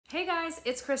Hey guys,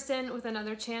 it's Kristen with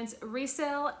another chance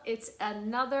resale. It's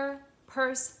another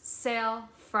purse sale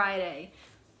Friday.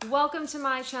 Welcome to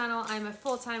my channel. I'm a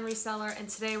full-time reseller and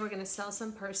today we're going to sell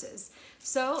some purses.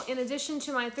 So in addition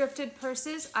to my thrifted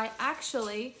purses, I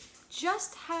actually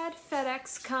just had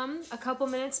FedEx come a couple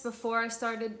minutes before I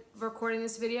started recording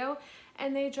this video,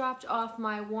 and they dropped off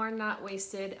my worn not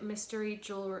wasted mystery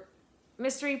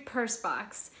purse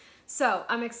box. So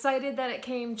I'm excited that it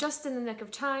came just in the nick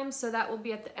of time, so that will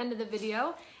be at the end of the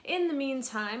video. In the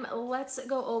meantime, let's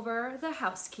go over the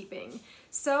housekeeping.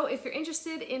 So if you're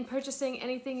interested in purchasing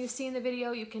anything you see in the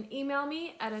video, you can email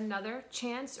me at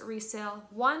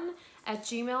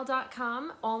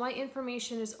anotherchanceresale1@gmail.com. All my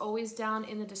information is always down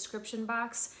in the description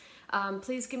box.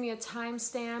 Please give me a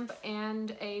timestamp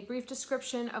and a brief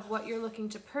description of what you're looking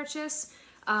to purchase.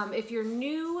 If you're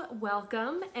new,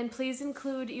 welcome, and please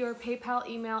include your PayPal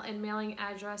email and mailing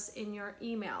address in your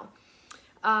email.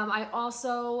 I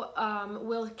also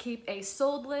will keep a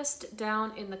sold list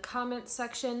down in the comments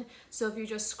section, so if you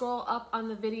just scroll up on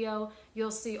the video,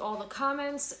 you'll see all the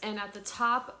comments, and at the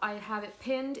top I have it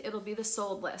pinned. It'll be the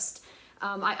sold list.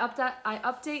 I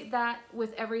update that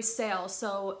with every sale,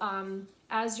 so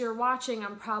as you're watching,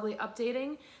 I'm probably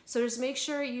updating, so just make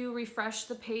sure you refresh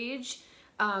the page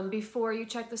before you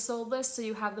check the sold list so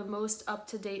you have the most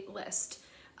up-to-date list.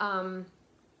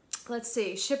 Let's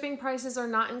see, shipping prices are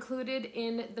not included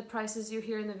in the prices you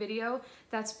hear in the video.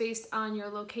 That's based on your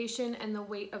location and the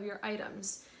weight of your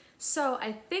items. So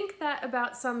I think that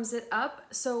about sums it up.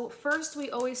 So first we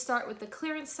always start with the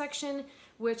clearance section,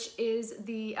 which is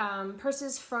the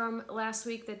purses from last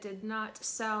week that did not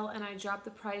sell, and I dropped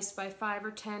the price by $5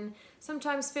 or $10,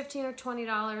 sometimes $15 or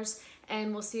 $20,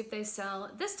 and we'll see if they sell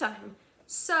this time.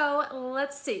 So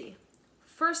let's see.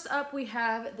 First up, we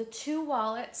have the two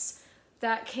wallets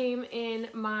that came in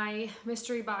my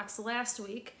mystery box last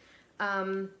week.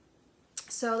 So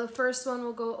the first one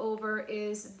we'll go over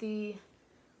is the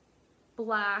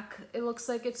black. It looks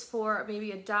like it's for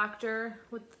maybe a doctor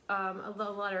with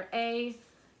the letter A.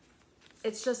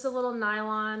 It's just a little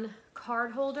nylon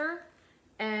card holder,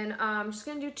 and I'm just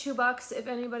gonna do $2 if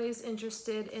anybody's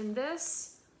interested in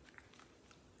this.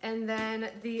 And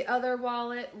then the other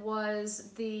wallet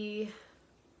was the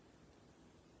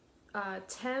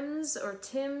Tim's,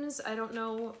 I don't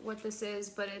know what this is,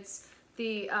 but it's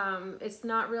the it's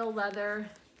not real leather.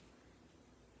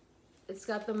 It's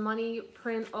got the money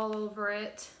print all over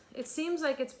it. It seems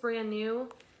like it's brand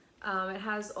new. It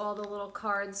has all the little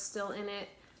cards still in it,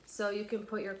 so you can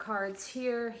put your cards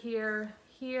here, here,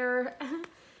 here,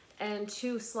 and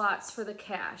 2 slots for the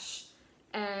cash.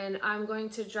 And I'm going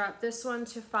to drop this one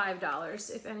to $5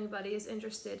 if anybody is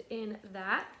interested in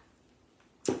that.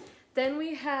 Then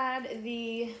we had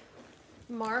the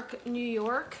Mark New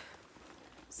York.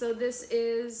 So this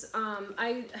is,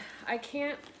 I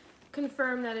can't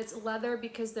confirm that it's leather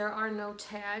because there are no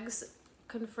tags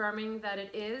confirming that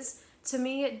it is. To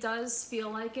me, it does feel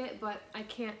like it, but I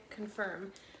can't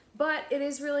confirm. But it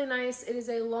is really nice. It is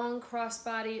a long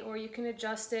crossbody, or you can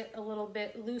adjust it a little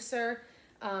bit looser.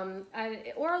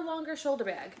 Or a longer shoulder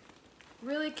bag.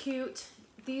 Really cute.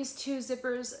 These 2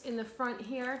 zippers in the front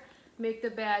here make the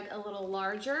bag a little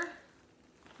larger.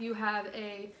 You have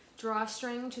a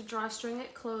drawstring to drawstring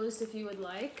it closed if you would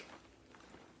like.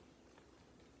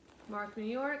 Mark New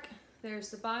York. There's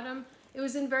the bottom. It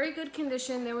was in very good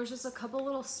condition. There was just a couple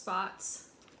little spots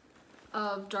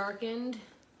of darkened,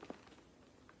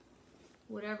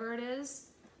 whatever it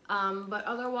is. But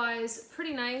otherwise,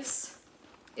 pretty nice.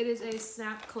 It is a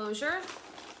snap closure.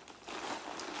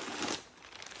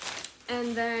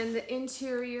 And then the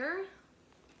interior,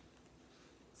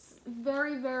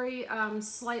 very, very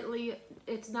slightly,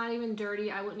 it's not even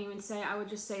dirty, I wouldn't even say, I would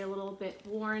just say a little bit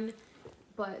worn,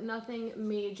 but nothing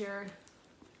major.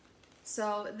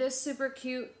 So this super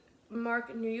cute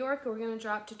Mark New York, we're gonna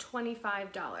drop to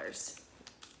 $25.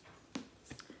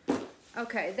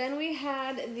 Okay, then we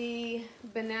had the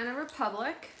Banana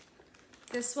Republic.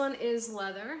 This one is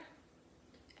leather,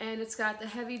 and it's got the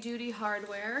heavy-duty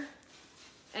hardware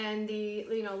and the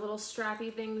little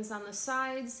strappy things on the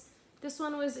sides. This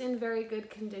one was in very good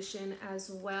condition as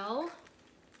well.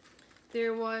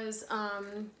 There was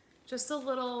just a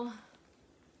little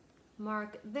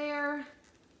mark there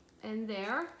and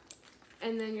there,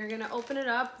 and then you're gonna open it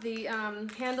up. The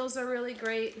handles are really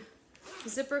great.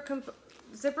 Zipper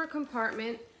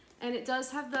compartment, and it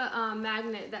does have the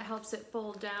magnet that helps it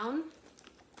fold down.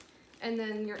 And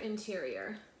then your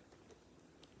interior.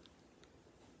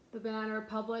 The Banana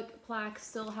Republic plaque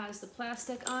still has the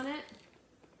plastic on it,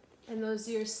 and those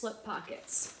are your slip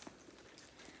pockets.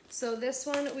 So this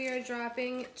one we are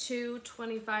dropping to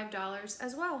 $25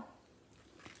 as well.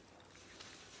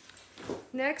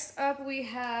 Next up we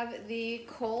have the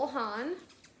Cole Haan.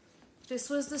 This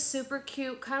was the super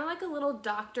cute, kind of like a little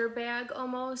doctor bag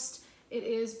almost. It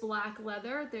is black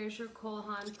leather. There's your Cole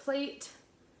Haan plate.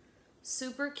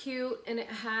 Super cute, and it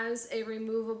has a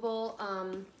removable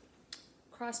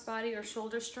crossbody or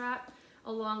shoulder strap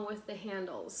along with the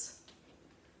handles.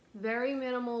 Very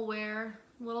minimal wear,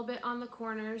 a little bit on the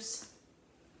corners,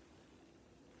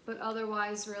 but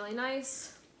otherwise really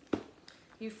nice.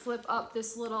 You flip up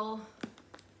this little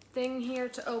thing here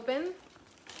to open.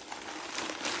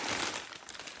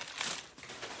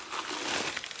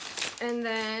 And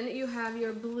then you have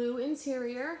your blue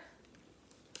interior.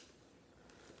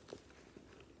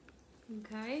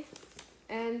 Okay,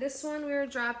 and this one we are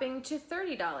dropping to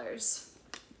 $30.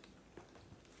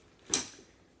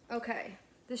 Okay,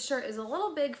 this shirt is a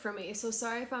little big for me, so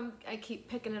sorry if I keep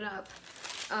picking it up.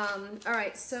 All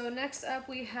right, so next up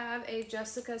we have a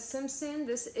Jessica Simpson.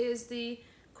 This is the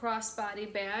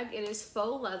crossbody bag. It is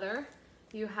faux leather.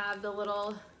 You have the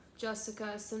little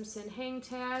Jessica Simpson hang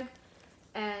tag,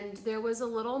 and there was a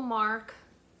little mark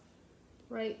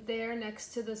right there next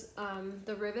to this,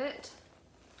 the rivet.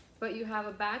 But you have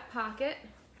a back pocket.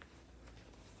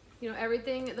 You know,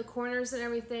 everything, the corners and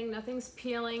everything, nothing's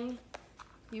peeling.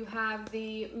 You have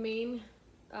the main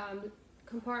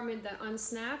compartment that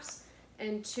unsnaps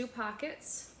and 2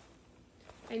 pockets.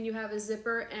 And you have a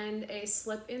zipper and a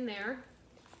slip in there.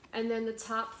 And then the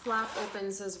top flap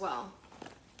opens as well.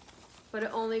 But it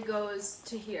only goes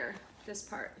to here, this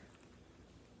part.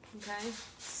 Okay,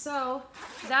 so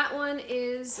that one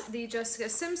is the Jessica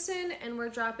Simpson, and we're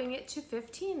dropping it to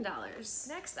 $15.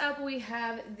 Next up we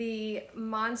have the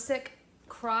Monsic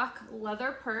Croc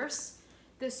leather purse.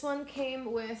 This one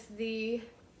came with the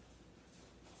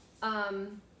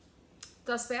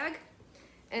dust bag,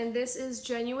 and this is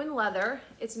genuine leather.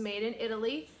 It's made in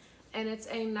Italy, and it's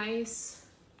a nice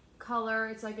color.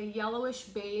 It's like a yellowish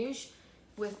beige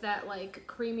with that like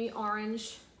creamy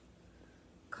orange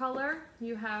color.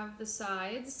 You have the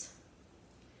sides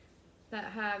that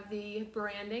have the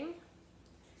branding.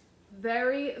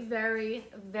 Very, very,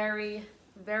 very,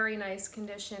 very nice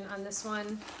condition on this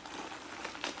one.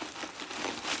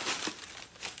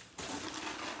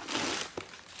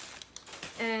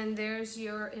 And there's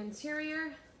your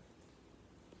interior.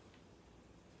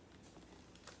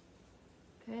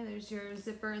 Okay, there's your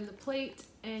zipper and the plate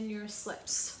and your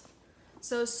slips.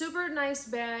 So super nice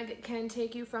bag, can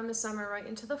take you from the summer right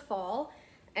into the fall,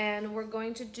 and we're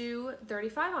going to do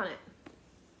 $35 on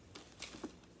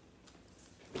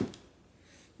it.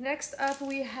 Next up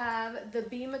we have the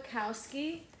B.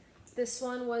 Makowski. This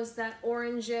one was that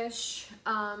orangish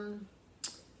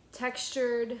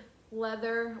textured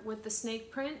leather with the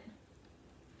snake print.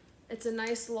 It's a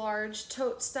nice large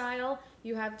tote style.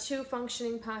 You have 2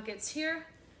 functioning pockets here.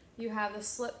 You have the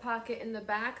slip pocket in the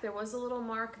back. There was a little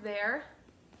mark there,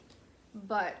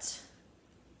 but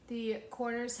the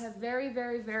corners have very,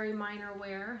 very, very minor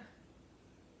wear.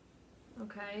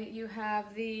 Okay, you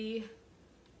have the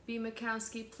B.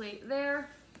 Makowski plate there.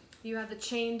 You have the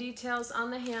chain details on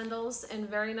the handles and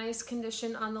very nice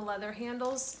condition on the leather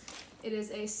handles. It is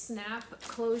a snap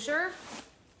closure.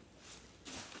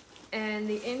 And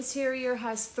the interior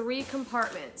has 3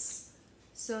 compartments.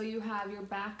 So you have your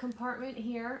back compartment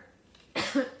here.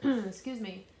 Excuse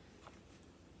me.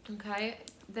 Okay,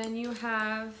 then you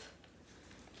have,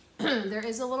 there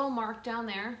is a little mark down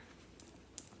there.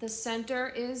 The center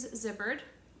is zippered.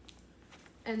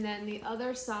 And then the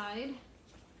other side,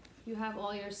 you have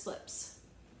all your slips.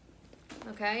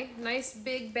 Okay, nice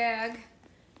big bag.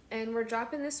 And we're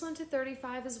dropping this one to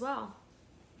 $35 as well.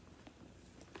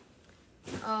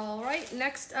 All right,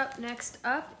 next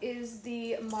up is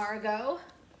the Margot.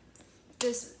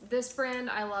 This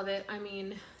brand, I love it. I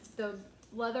mean, the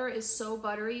leather is so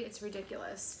buttery, it's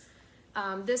ridiculous.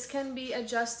 This can be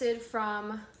adjusted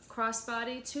from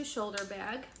crossbody to shoulder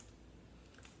bag.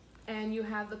 And you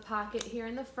have the pocket here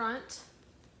in the front.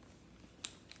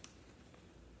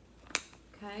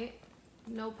 Okay,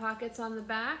 no pockets on the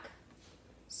back.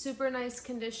 Super nice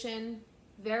condition.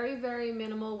 Very, very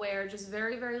minimal wear, just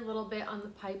very, very little bit on the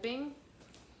piping.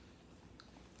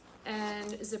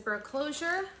 And zipper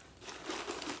closure.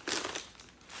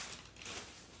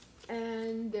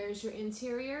 And there's your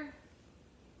interior.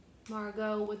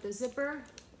 Margot with the zipper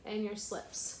and your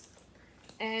slips.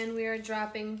 And we are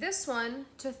dropping this one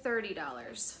to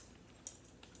 $30.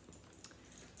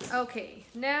 Okay,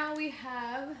 now we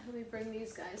have, let me bring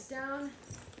these guys down.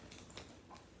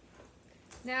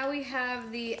 Now we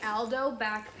have the Aldo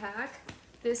backpack.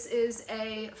 This is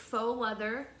a faux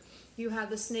leather. You have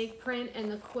the snake print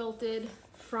and the quilted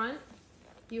front.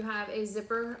 You have a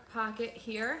zipper pocket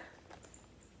here.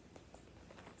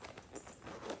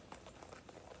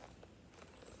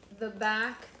 the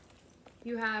back,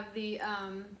 you have the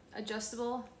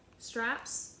adjustable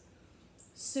straps.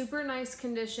 Super nice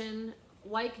condition,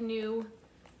 like new.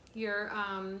 Your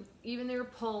even your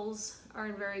pulls are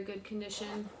in very good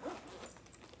condition.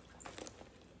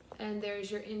 And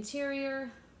there's your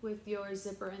interior with your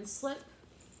zipper and slip,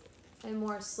 and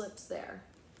more slips there.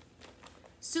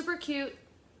 Super cute.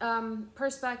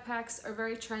 Purse backpacks are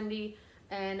very trendy,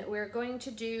 and we're going to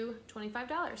do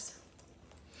 $25.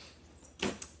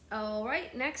 All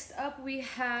right, next up we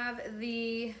have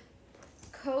the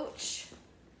Coach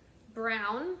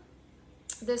Brown.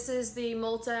 This is the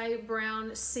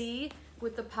multi-brown C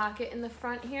with the pocket in the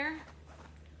front here.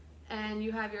 And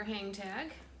you have your hang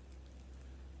tag,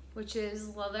 which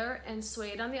is leather and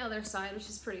suede on the other side, which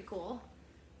is pretty cool.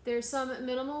 There's some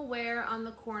minimal wear on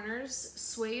the corners.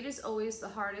 Suede is always the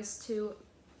hardest to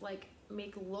like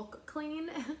make look clean.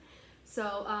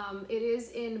 So it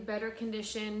is in better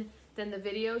condition than the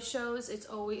video shows. It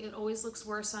always looks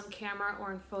worse on camera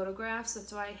or in photographs.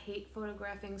 That's why I hate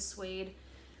photographing suede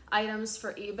items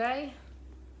for eBay.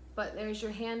 But there's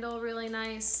your handle, really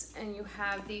nice, and you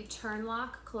have the turn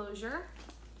lock closure.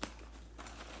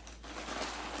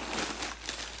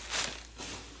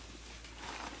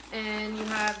 And you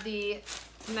have the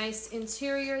nice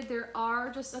interior. There are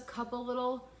just a couple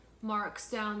little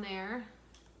marks down there.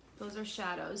 Those are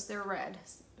shadows. They're red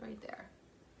right there.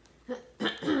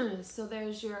 So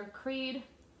there's your creed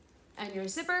and your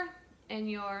zipper and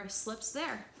your slips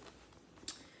there.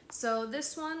 So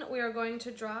this one we are going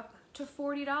to drop to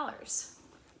 $40.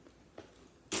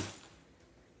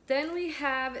 Then we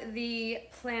have the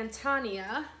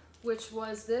Plantania, which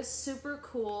was this super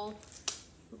cool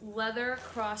leather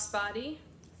crossbody,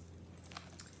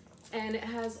 and it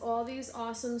has all these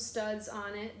awesome studs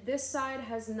on it. This side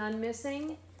has none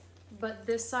missing, but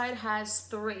this side has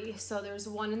 3. So there's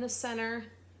one in the center,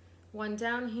 one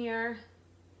down here,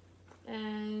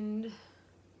 and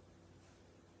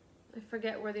I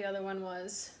forget where the other one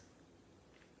was.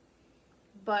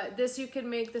 But this, you can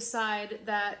make the side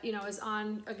that, you know, is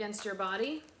on against your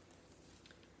body.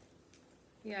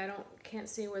 Yeah, can't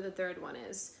see where the third one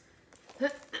is.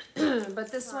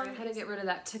 But this one, I had to get rid of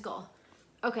that tickle.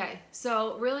 Okay,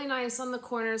 so really nice on the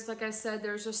corners. Like I said,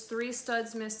 there's just 3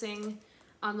 studs missing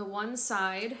on the one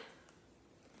side,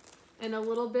 and a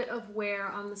little bit of wear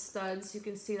on the studs. You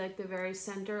can see like the very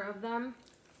center of them.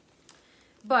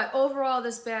 But overall,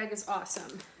 this bag is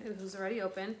awesome. It was already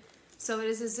open. So it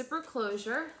is a zipper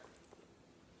closure.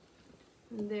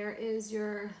 And there is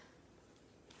your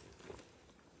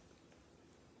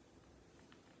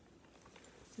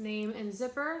name and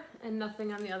zipper, and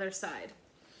nothing on the other side.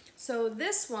 So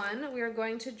this one we are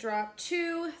going to drop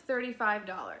to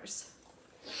 $35.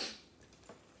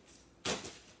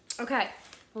 Okay,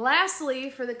 lastly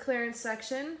for the clearance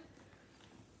section,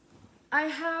 I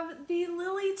have the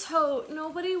Lily tote.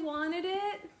 Nobody wanted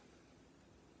it.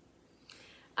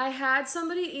 I had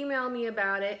somebody email me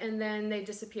about it and then they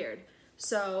disappeared.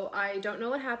 So I don't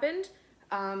know what happened,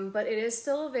 but it is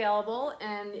still available,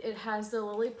 and it has the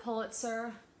Lily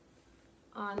Pulitzer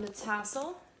on the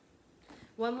tassel.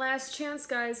 One last chance,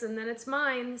 guys, and then it's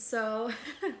mine. So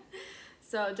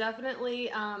so definitely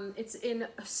it's in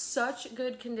such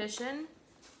good condition.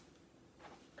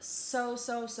 So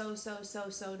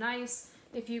nice.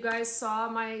 If you guys saw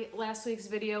my last week's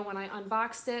video when I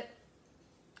unboxed it,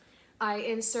 I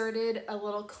inserted a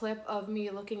little clip of me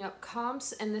looking up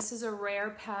comps, and this is a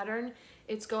rare pattern.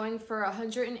 It's going for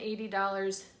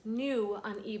 $180 new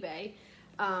on eBay.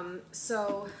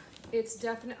 So it's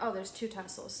definitely, oh, there's 2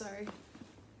 tassels, sorry.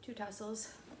 2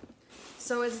 tassels.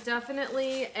 So it's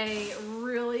definitely a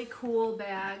really cool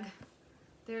bag.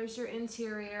 There's your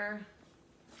interior.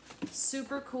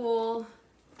 Super cool.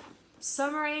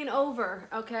 Summer ain't over,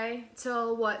 okay?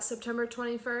 Till what, September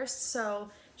 21st?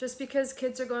 So just because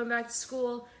kids are going back to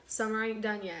school, summer ain't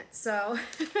done yet. So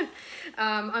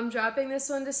I'm dropping this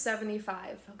one to $75,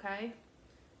 okay?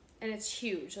 And it's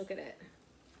huge, look at it.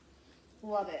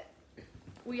 Love it.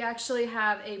 We actually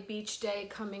have a beach day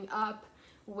coming up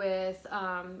with,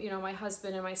 you know, my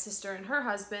husband and my sister and her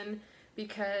husband,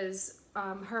 because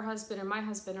her husband and my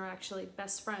husband are actually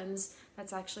best friends.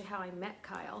 That's actually how I met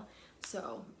Kyle.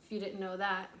 So if you didn't know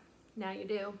that, now you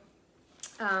do.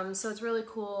 So it's really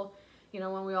cool, you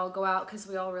know, when we all go out, because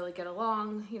we all really get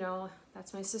along. You know,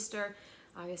 that's my sister.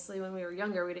 Obviously, when we were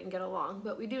younger, we didn't get along,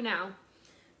 but we do now.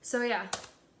 So yeah,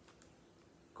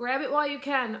 grab it while you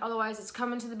can. Otherwise, it's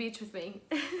coming to the beach with me.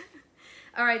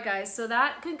 All right, guys, so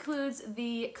that concludes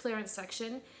the clearance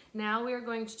section. Now we are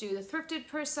going to do the thrifted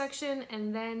purse section,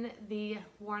 and then the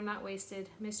worn not wasted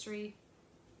mystery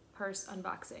purse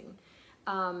unboxing.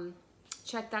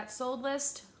 Check that sold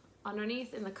list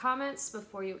underneath in the comments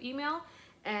before you email.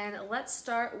 And let's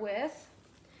start with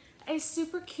a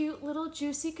super cute little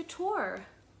Juicy Couture.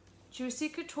 Juicy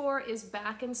Couture is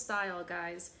back in style,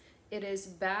 guys. It is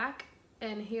back,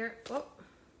 and here,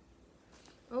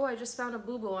 oh, I just found a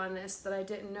boo-boo on this that I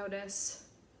didn't notice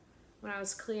when I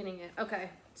was cleaning it. Okay,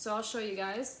 so I'll show you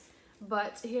guys.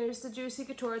 But here's the Juicy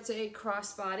Couture. It's a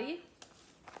crossbody.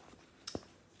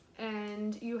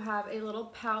 And you have a little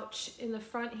pouch in the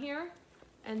front here,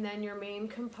 and then your main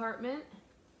compartment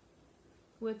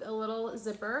with a little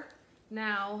zipper.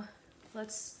 Now,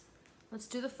 let's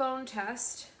do the phone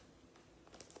test.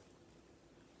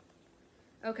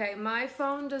 Okay, my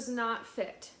phone does not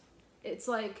fit. It's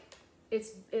like,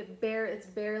 it's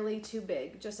barely too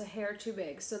big, just a hair too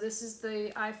big. So this is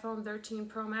the iPhone 13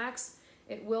 Pro Max.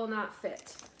 It will not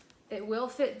fit. It will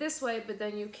fit this way, but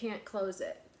then you can't close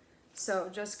it. So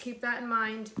just keep that in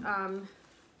mind,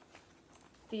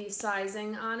 the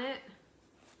sizing on it.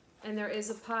 And there is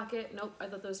a pocket. Nope, I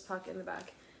thought there was a pocket in the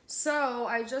back. So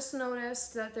I just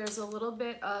noticed that there's a little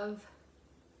bit of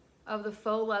the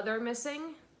faux leather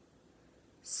missing.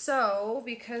 So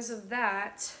because of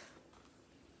that,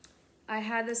 I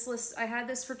had this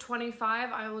for $25.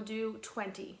 I will do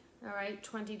 $20. All right,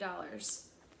 $20.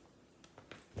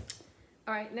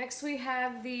 All right, next we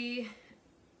have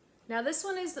now this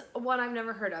one is one I've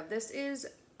never heard of. This is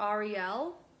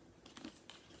Resale.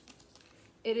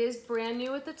 It is brand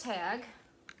new with the tag.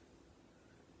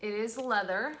 It is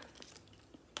leather.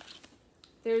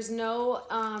 There's no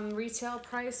retail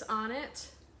price on it,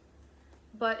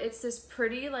 but it's this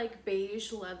pretty like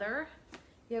beige leather.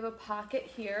 You have a pocket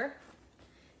here.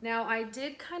 Now I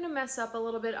did kind of mess up a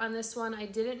little bit on this one. I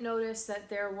didn't notice that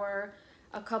there were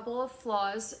a couple of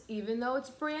flaws. Even though it's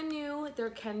brand new, there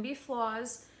can be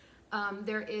flaws.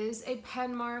 There is a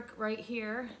pen mark right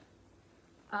here.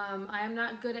 I am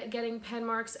not good at getting pen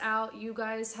marks out. You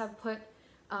guys have put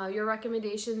your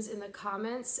recommendations in the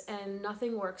comments and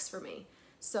nothing works for me.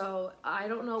 So I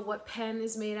don't know what pen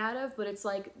is made out of, but it's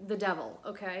like the devil,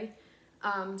 okay?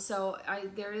 So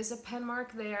there is a pen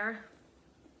mark there,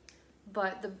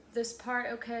 but this part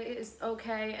is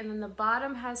okay, and then the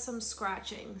bottom has some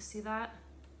scratching. See that?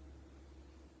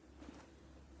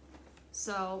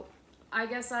 So I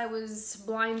guess I was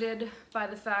blinded by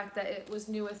the fact that it was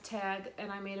new with tag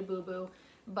and I made a boo-boo,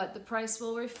 but the price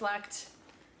will reflect,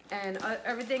 and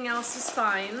everything else is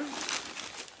fine.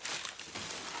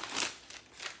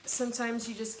 Sometimes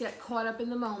you just get caught up in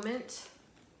the moment.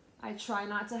 I try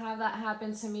not to have that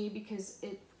happen to me because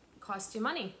it costs you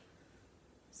money.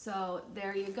 So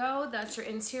there you go. That's your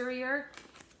interior,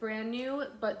 brand new,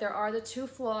 but there are the two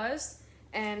flaws.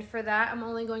 And for that, I'm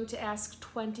only going to ask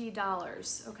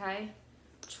 $20, okay?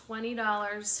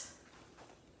 $20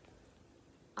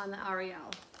 on the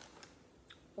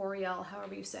Resale,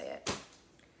 however you say it.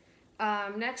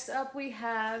 Next up, we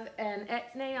have an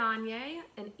Amenia,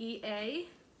 an EA.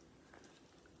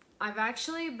 I've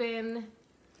actually been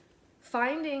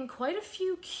finding quite a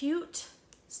few cute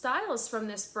styles from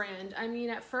this brand. I mean,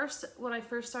 at first, when I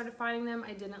first started finding them,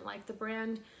 I didn't like the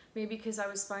brand, maybe because I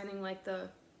was finding like the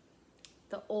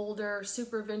older,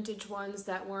 super vintage ones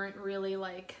that weren't really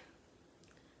like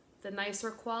the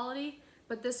nicer quality.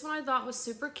 But this one I thought was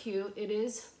super cute. It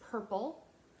is purple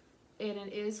and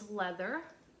it is leather.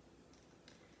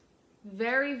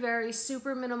 Very, very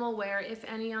super minimal wear, if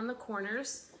any, on the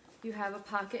corners. You have a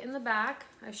pocket in the back.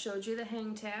 I showed you the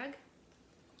hang tag.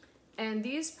 And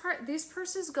these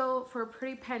purses go for a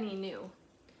pretty penny new.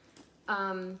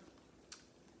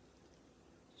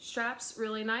 Straps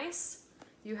really nice.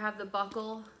 You have the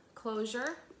buckle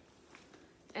closure.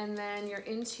 And then your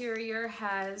interior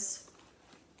has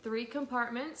 3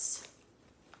 compartments.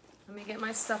 Let me get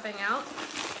my stuffing out.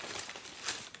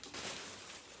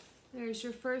 There's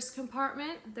your first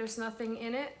compartment. There's nothing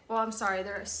in it. Well, I'm sorry,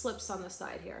 there are slips on the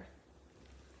side here.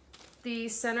 The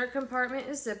center compartment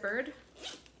is zippered.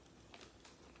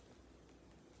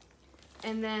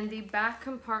 And then the back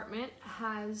compartment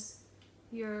has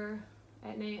your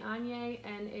Amenia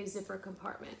and a zipper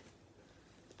compartment.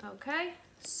 Okay,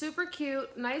 super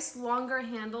cute. Nice longer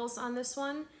handles on this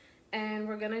one. And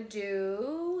we're gonna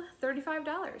do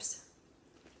 $35.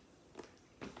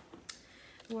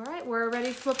 All right, we're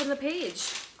already flipping the page.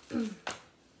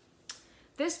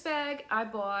 This bag I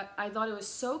bought, I thought it was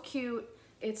so cute.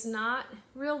 It's not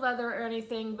real leather or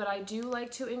anything, but I do like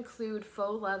to include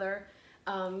faux leather.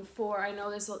 I know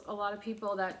there's a lot of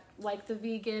people that like the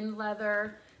vegan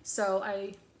leather, so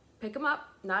I pick them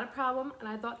up, not a problem. And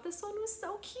I thought this one was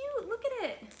so cute, look at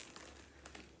it.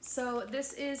 So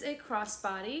this is a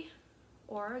crossbody,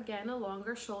 or again, a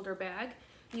longer shoulder bag.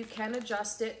 You can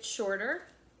adjust it shorter.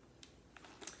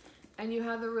 And you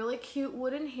have a really cute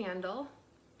wooden handle.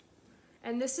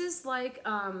 And this is like,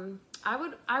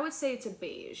 I would say it's a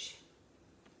beige.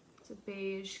 It's a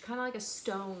beige, kind of like a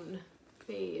stone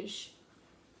beige.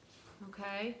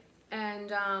 Okay,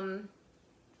 and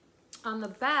on the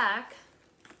back,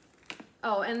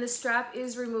 oh, and the strap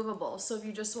is removable. So if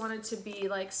you just want it to be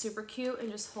like super cute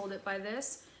and just hold it by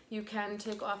this, you can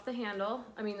take off the handle,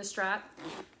 the strap.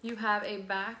 You have a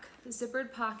back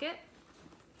zippered pocket.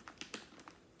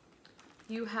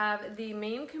 You have the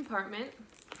main compartment.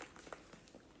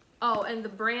 Oh, and the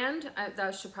brand,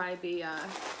 that should probably be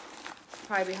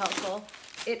helpful.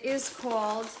 It is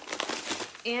called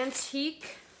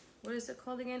Antique, what is it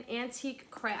called again? Antique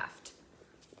Craft.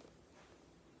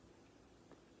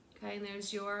 Okay, and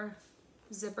there's your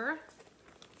zipper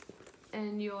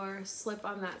and your slip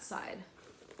on that side.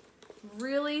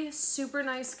 Really super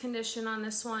nice condition on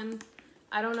this one.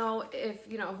 I don't know if,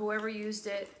 whoever used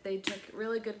it, they took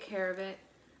really good care of it.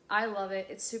 I love it.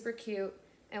 It's super cute.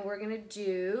 And we're gonna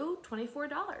do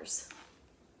 $24.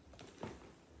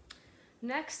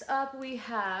 Next up, we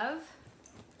have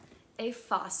a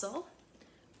Fossil.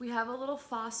 We have a little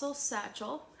Fossil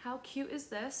satchel. How cute is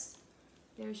this?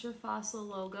 There's your Fossil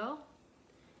logo.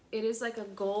 It is like a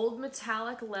gold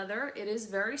metallic leather. It is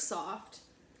very soft.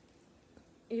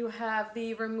 You have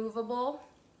the removable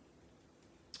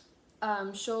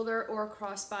shoulder or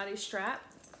crossbody strap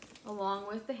along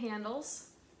with the handles.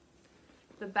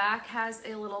 The back has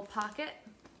a little pocket.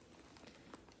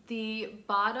 The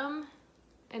bottom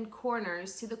and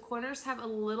corners, see the corners have a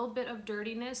little bit of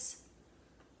dirtiness,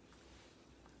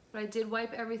 but I did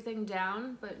wipe everything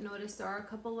down, but notice there are a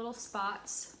couple little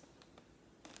spots.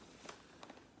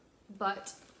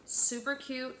 But super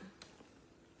cute,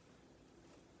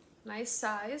 nice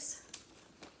size,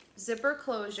 zipper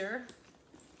closure.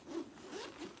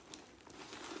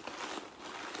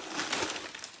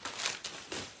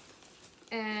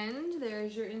 And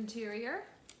there's your interior.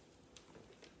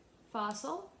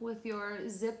 Fossil with your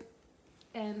zip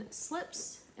and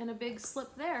slips and a big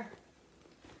slip there.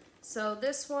 So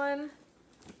this one,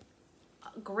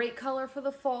 great color for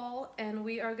the fall, and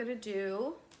we are gonna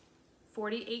do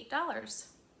 $48.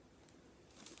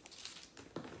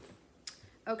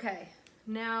 Okay,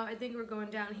 now I think we're going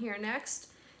down here next.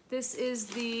 This is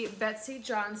the Betsy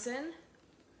Johnson.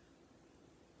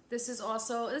 This is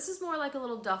more like a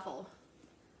little duffel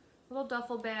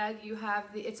bag. You have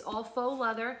it's all faux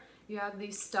leather. You have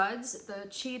the studs, the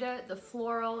cheetah, the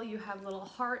floral. You have little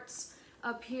hearts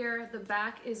up here. The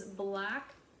back is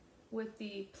black with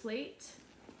the plate.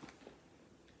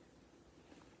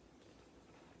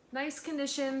 Nice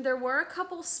condition. There were a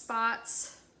couple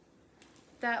spots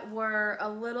that were a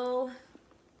little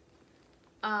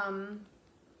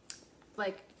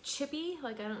like chippy,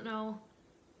 like I don't know,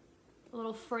 a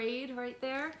little frayed right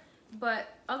there. But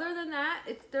other than that,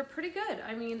 they're pretty good.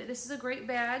 I mean, this is a great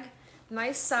bag,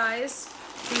 nice size.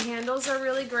 The handles are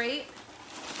really great.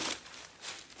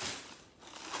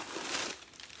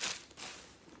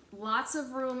 Lots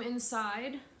of room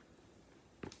inside.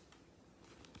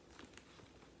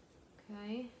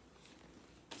 Okay,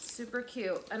 super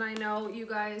cute. And I know you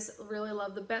guys really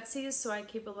love the Betsy's, so I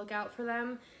keep a lookout for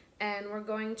them. And we're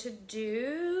going to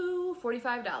do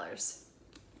 $45.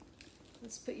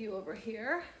 Let's put you over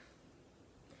here.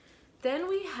 Then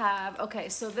we have, okay,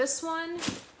 so this one,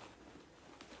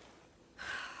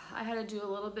 I had to do a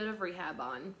little bit of rehab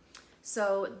on.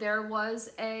 So there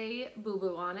was a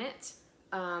boo-boo on it.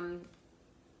 I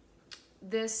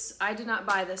did not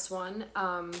buy this one.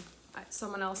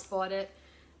 Someone else bought it.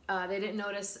 They didn't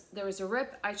notice there was a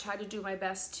rip. I tried to do my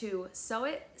best to sew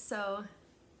it, so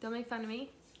don't make fun of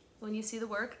me when you see the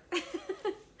work.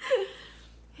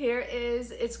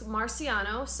 It's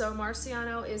Marciano. So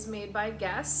Marciano is made by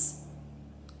Guess.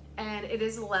 And it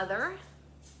is leather.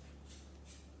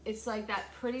 It's like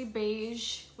that pretty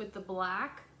beige with the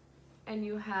black. And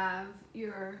you have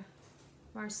your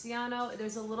Marciano.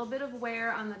 There's a little bit of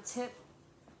wear on the tip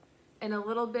and a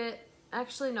little bit,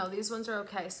 actually no, these ones are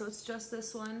okay. So it's just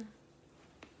this one.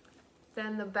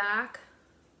 Then the back.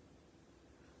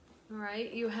 All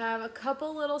right, you have a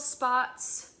couple little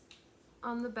spots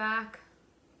on the back,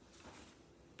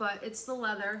 but it's the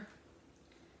leather.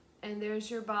 And there's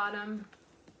your bottom.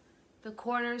 The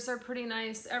corners are pretty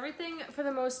nice. Everything for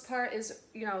the most part is,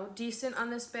 decent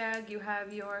on this bag. You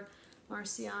have your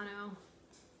Marciano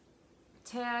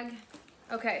tag.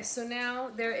 Okay, so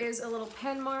now there is a little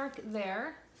pen mark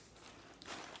there.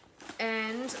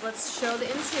 And let's show the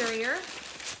interior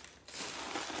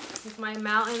with my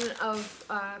mountain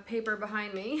of paper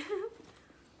behind me.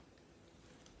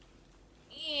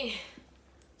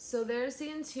 So there's the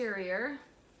interior.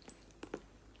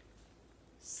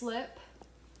 slip.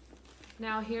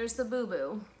 Now here's the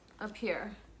boo-boo up here.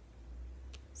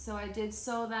 So I did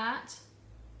sew that.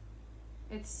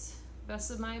 It's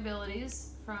best of my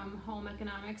abilities from home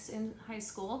economics in high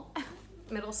school,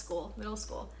 middle school.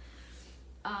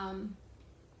 All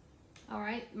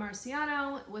right,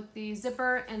 Marciano with the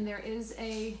zipper, and there is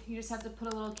you just have to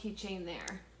put a little keychain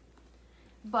there.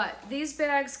 But these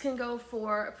bags can go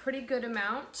for a pretty good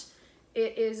amount.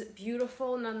 It is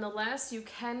beautiful nonetheless. You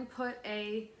can put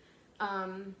a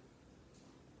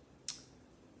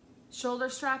shoulder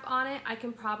strap on it. I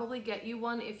can probably get you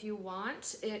one if you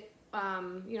want it.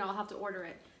 You know, I'll have to order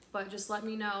it, but just let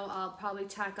me know. I'll probably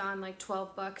tack on like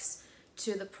 12 bucks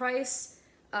to the price.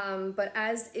 But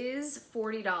as is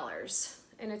 $40,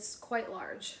 and it's quite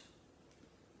large.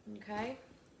 Okay.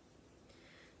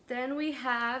 Then we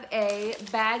have a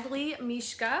Bagley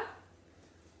Mishka.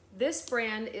 This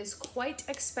brand is quite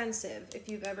expensive if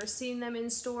you've ever seen them in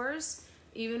stores,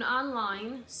 even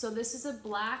online. So this is a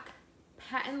black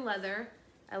patent leather.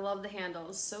 I love the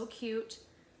handles, so cute.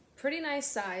 Pretty nice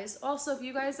size. Also, if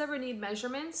you guys ever need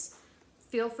measurements,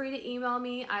 feel free to email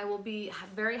me. I will be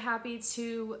very happy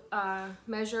to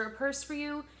measure a purse for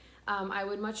you. I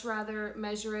would much rather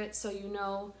measure it so you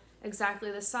know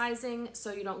exactly the sizing,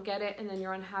 so you don't get it and then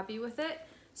you're unhappy with it.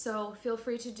 So feel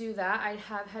free to do that. I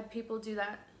have had people do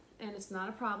that and it's not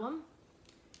a problem.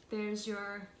 There's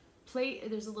your plate.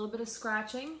 There's a little bit of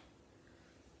scratching.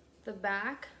 The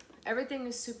back. Everything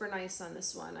is super nice on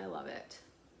this one. I love it.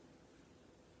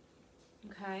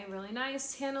 Okay, really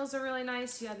nice. Handles are really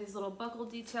nice. You have these little buckle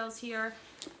details here.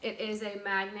 It is a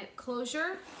magnet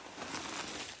closure.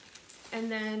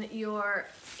 And then your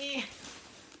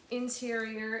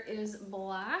interior is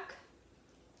black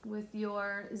with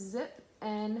your zip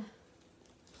and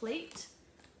plate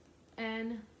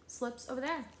and slips over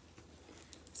there.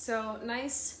 So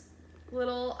nice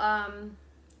little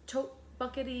tote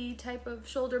buckety type of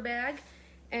shoulder bag,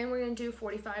 and we're gonna do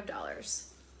 $45.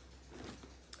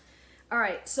 All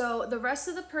right, so the rest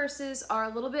of the purses are a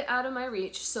little bit out of my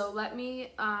reach, so let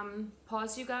me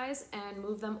pause you guys and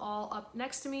move them all up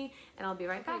next to me, and I'll be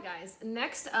right back. Okay, guys,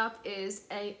 next up is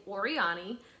a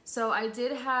Oriani. So I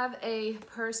did have a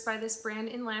purse by this brand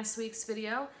in last week's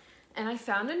video, and I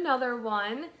found another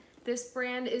one. This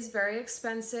brand is very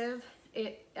expensive.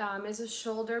 It is a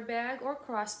shoulder bag or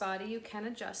crossbody. You can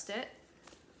adjust it.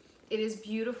 It is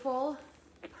beautiful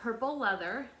purple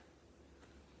leather.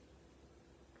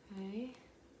 Okay,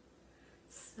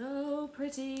 so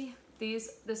pretty.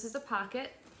 This is a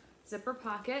pocket, zipper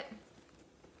pocket.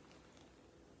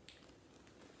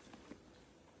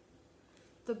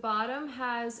 The bottom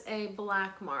has a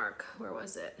black mark. Where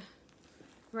was it?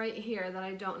 Right here, that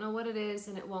I don't know what it is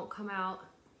and it won't come out.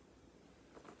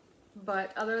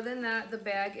 But other than that, the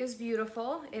bag is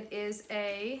beautiful. It is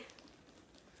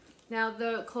now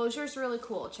the closure is really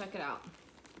cool. Check it out.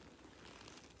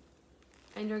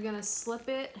 And you're gonna slip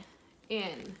it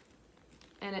in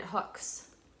and it hooks,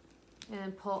 and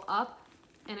then pull up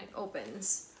and it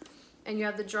opens, and you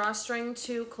have the drawstring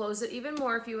to close it even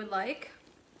more if you would like.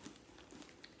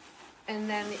 And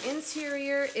then the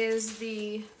interior is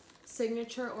the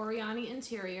signature Oriani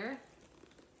interior.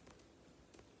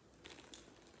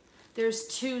 There's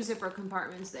 2 zipper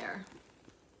compartments there.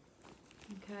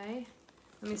 Okay,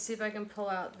 let me see if I can pull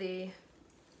out the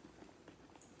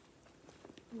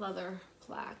leather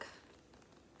plaque.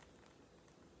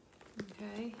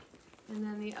 Okay, and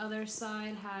then the other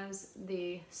side has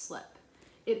the slip.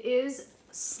 It is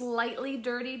slightly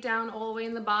dirty down all the way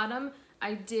in the bottom.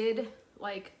 I did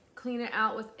like clean it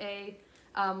out with a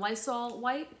Lysol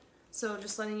wipe, so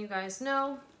just letting you guys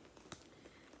know.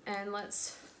 And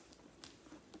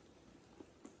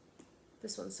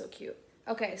this one's so cute.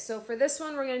 Okay, so for this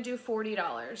one we're gonna do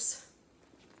 $40.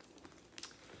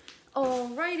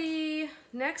 Alrighty,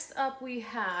 next up we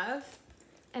have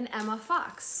an Emma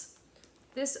Fox.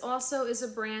 This also is a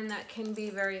brand that can be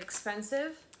very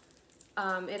expensive.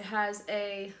 It has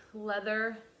a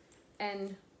leather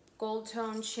and gold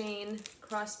tone chain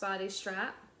crossbody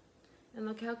strap, and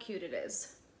look how cute it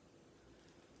is.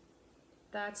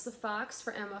 That's the Fox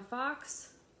for Emma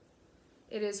Fox.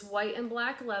 It is white and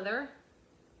black leather.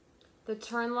 The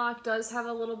turn lock does have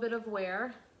a little bit of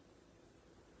wear,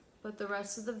 but the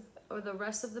rest of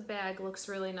the bag looks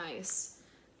really nice.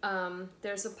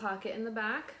 There's a pocket in the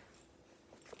back,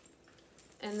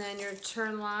 and then your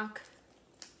turn lock,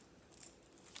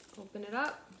 open it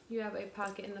up, you have a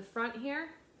pocket in the front here,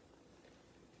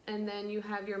 and then you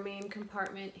have your main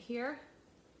compartment here,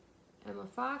 Emma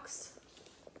Fox,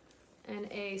 and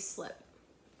a slip.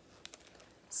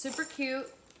 Super cute.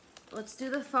 Let's do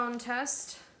the phone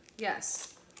test.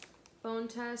 Yes, Bone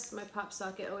test. My pop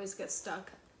socket always gets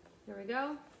stuck. There we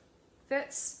go.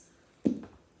 Fits.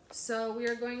 So we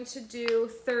are going to do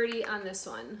 30 on this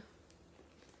one.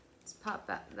 Let's pop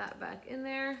that back in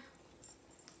there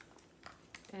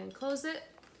and close it.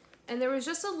 And there was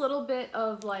just a little bit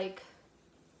of like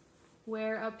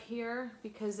wear up here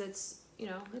because it's, you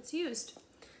know, it's used.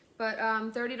 But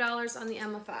 $30 on the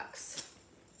Emma Fox.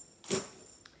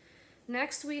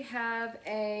 Next we have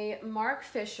a Mark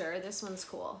Fisher. This one's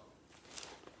cool.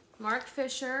 Mark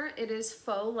Fisher, it is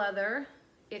faux leather.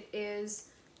 It is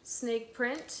snake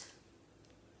print.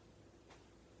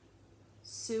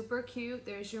 Super cute.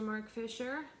 There's your Mark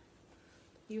Fisher.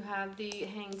 You have the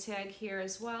hang tag here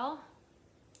as well.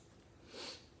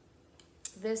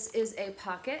 This is a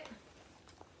pocket.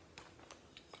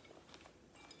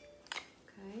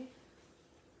 Okay.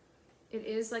 It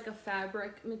is like a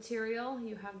fabric material.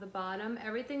 You have the bottom.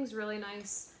 Everything's really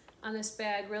nice on this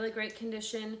bag. Really great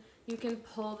condition. You can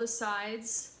pull the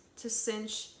sides to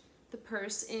cinch the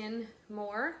purse in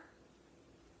more.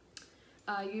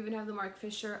 You even have the Mark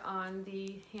Fisher on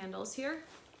the handles here.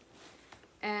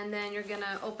 And then you're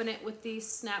gonna open it with the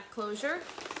snap closure.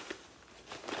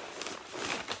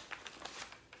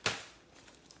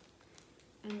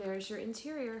 And there's your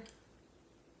interior.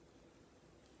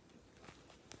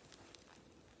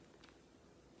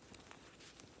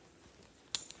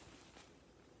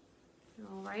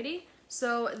 Alrighty,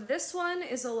 so this one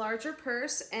is a larger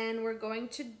purse and we're going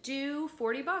to do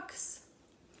 40 bucks.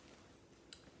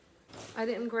 I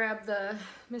didn't grab the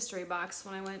mystery box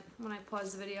when I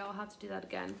paused the video. I'll have to do that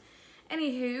again.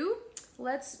 Anywho,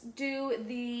 let's do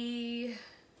the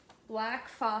black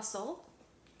fossil.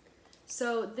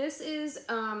 So this is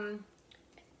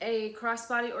a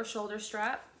crossbody or shoulder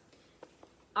strap.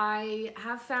 I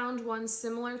have found one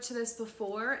similar to this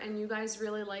before and you guys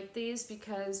really like these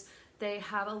because they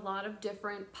have a lot of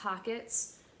different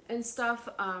pockets and stuff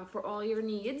for all your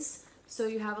needs. So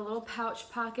you have a little pouch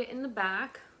pocket in the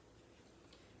back.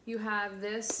 You have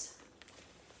this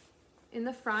in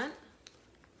the front.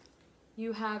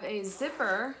 You have a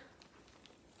zipper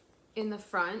in the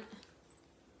front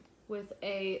with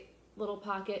a little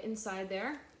pocket inside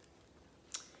there.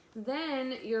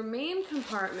 Then your main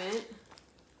compartment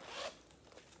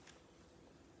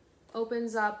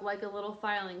opens up like a little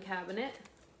filing cabinet.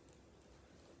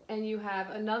 And you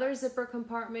have another zipper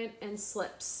compartment and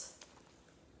slips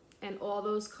and all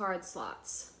those card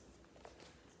slots.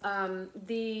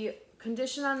 The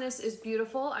condition on this is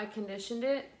beautiful. I conditioned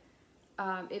it.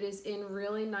 It is in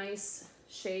really nice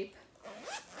shape.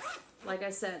 Like I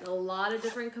said, a lot of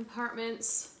different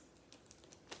compartments.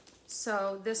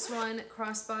 So this one,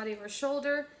 crossbody or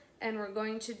shoulder, and we're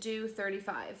going to do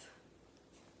 35.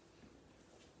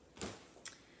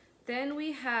 Then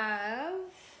we have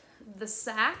the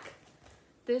sack.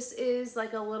 This is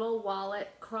like a little wallet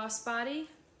crossbody.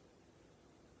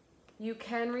 You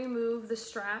can remove the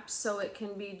straps so it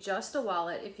can be just a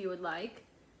wallet if you would like.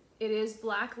 It is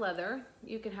black leather.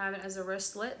 You can have it as a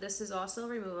wristlet. This is also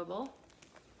removable.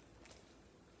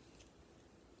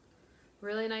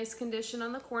 Really nice condition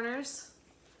on the corners.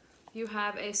 You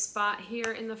have a spot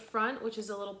here in the front, which is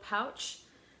a little pouch.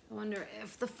 I wonder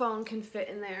if the phone can fit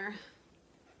in there.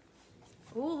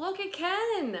 Ooh, look, it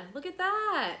can. Look at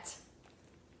that.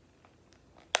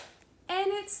 And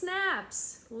it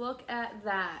snaps. Look at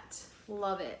that.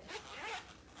 Love it.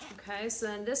 Okay, so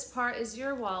then this part is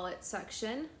your wallet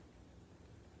section.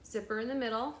 Zipper in the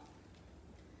middle.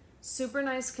 Super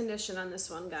nice condition on this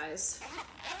one, guys.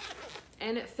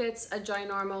 And it fits a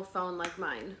ginormo phone like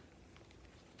mine.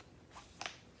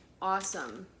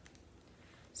 Awesome.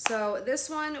 So this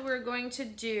one we're going to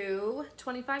do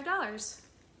 $25.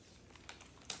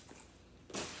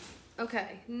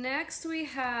 Okay, next we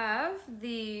have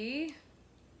the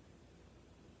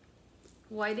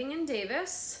Whiting and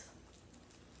Davis.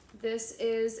 This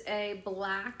is a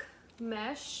black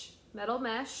mesh, metal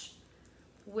mesh,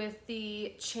 with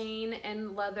the chain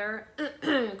and leather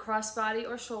crossbody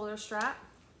or shoulder strap.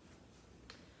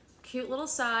 Cute little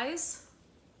size.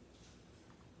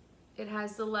 It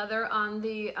has the leather on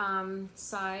the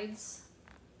sides.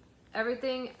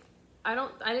 Everything, I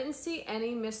didn't see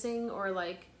any missing or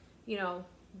like, you know,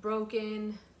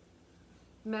 broken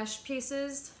mesh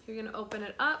pieces. You're gonna open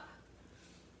it up.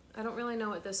 I don't really know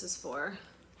what this is for,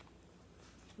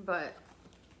 but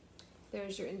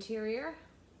there's your interior.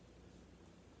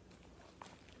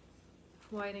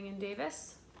 Whiting and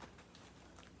Davis.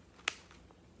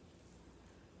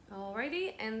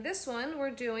 Alrighty, and this one we're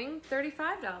doing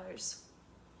 $35.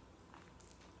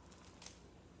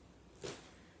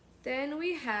 Then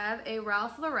we have a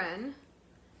Ralph Lauren.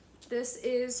 This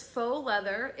is faux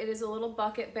leather. It is a little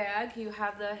bucket bag. You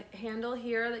have the handle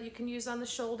here that you can use on the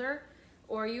shoulder,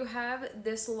 or you have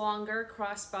this longer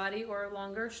crossbody or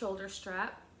longer shoulder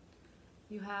strap.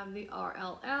 You have the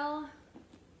RLL.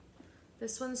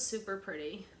 This one's super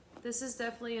pretty. This is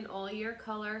definitely an all year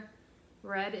color.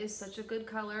 Red is such a good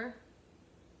color.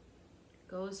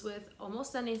 Goes with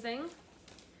almost anything.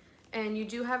 And you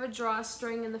do have a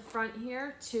drawstring in the front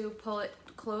here to pull it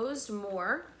closed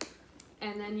more.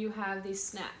 And then you have the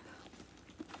snap.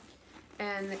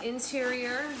 And the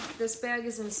interior, this bag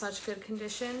is in such good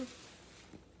condition.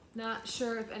 Not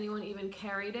sure if anyone even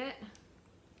carried it.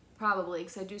 Probably,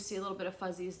 because I do see a little bit of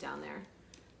fuzzies down there.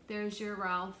 There's your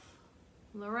Ralph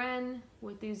Lauren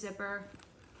with the zipper.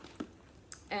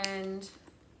 And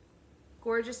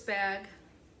gorgeous bag.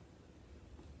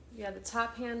 You have the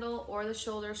top handle or the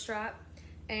shoulder strap.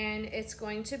 And it's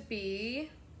going to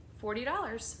be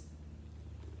 $40.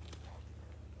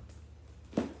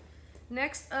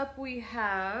 Next up we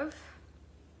have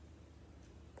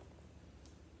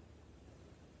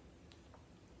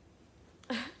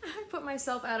I put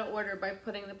myself out of order by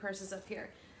putting the purses up here.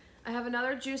 I have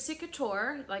another Juicy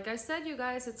Couture. Like I said, you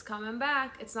guys, it's coming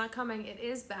back. It's not coming, it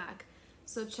is back.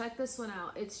 So check this one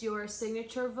out. It's your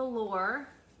signature velour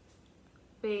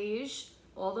beige.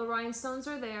 All the rhinestones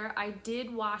are there. I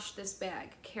did wash this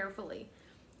bag carefully.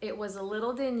 It was a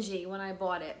little dingy when I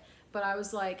bought it, but I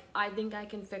was like, I think I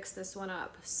can fix this one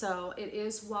up. So it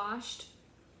is washed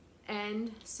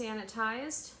and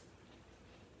sanitized.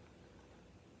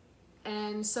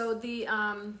 And so the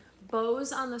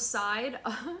bows on the side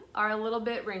are a little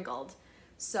bit wrinkled.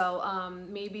 So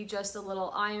maybe just a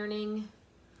little ironing.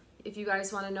 If you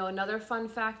guys want to know another fun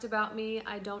fact about me,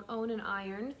 I don't own an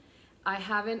iron. I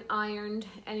haven't ironed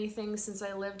anything since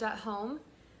I lived at home.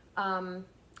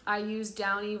 I use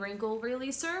Downy Wrinkle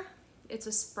Releaser. It's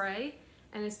a spray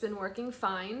and it's been working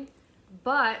fine,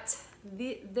 but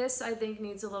this I think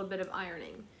needs a little bit of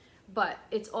ironing. But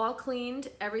it's all cleaned,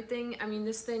 everything. I mean,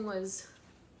 this thing was,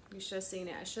 you should have seen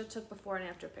it. I should have took before and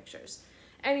after pictures.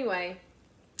 Anyway,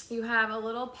 you have a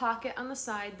little pocket on the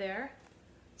side there.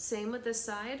 Same with this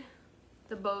side.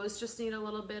 The bows just need a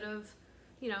little bit of,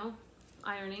 you know,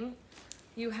 ironing.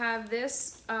 You have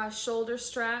this shoulder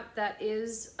strap that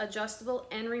is adjustable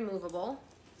and removable.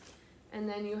 And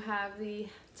then you have the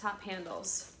top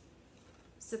handles.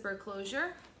 Zipper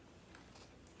closure.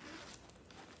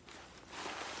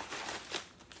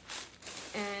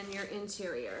 And your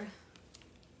interior.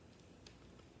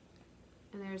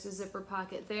 And there's a zipper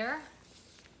pocket there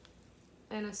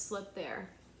and a slip there.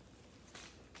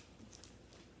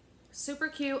 Super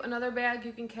cute. Another bag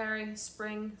you can carry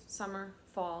spring, summer,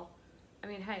 fall. I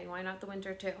mean, hey, why not the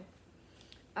winter too?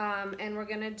 And we're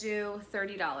gonna do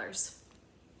 $30.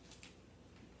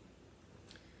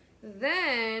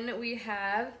 Then we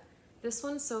have, this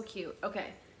one's so cute. Okay,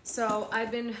 so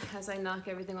I've been, as I knock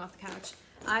everything off the couch,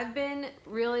 I've been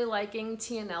really liking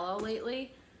Tianello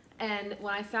lately, and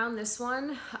when I found this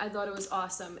one, I thought it was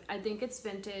awesome. I think it's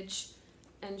vintage,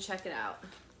 and check it out.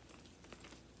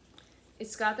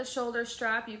 It's got the shoulder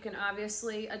strap. You can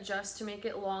obviously adjust to make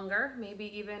it longer, maybe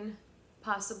even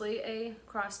possibly a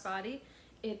crossbody.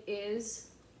 It is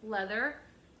leather,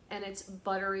 and it's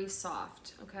buttery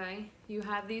soft, okay? You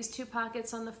have these two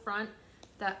pockets on the front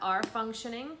that are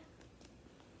functioning.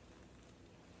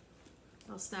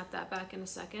 I'll snap that back in a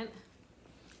second.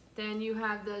 Then you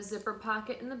have the zipper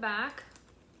pocket in the back.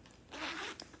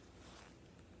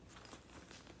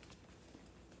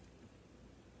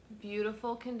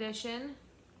 Beautiful condition.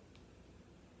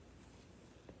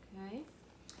 Okay.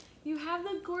 You have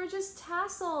the gorgeous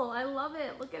tassel. I love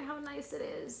it. Look at how nice it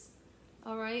is.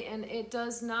 All right, and it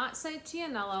does not say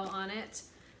Tianello on it.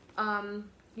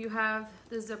 You have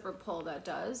the zipper pull that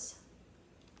does.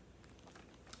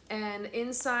 And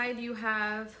inside you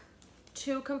have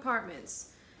two compartments.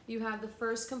 You have the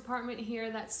first compartment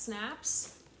here that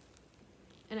snaps,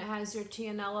 and it has your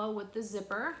Tianello with the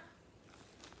zipper.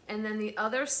 And then the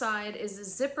other side is a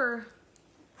zipper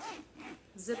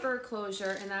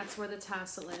closure, and that's where the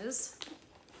tassel is.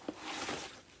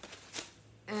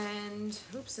 And,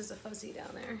 oops, there's a fuzzy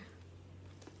down there.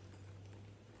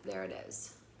 There it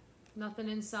is. Nothing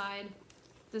inside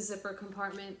the zipper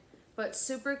compartment, but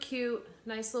super cute,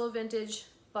 nice little vintage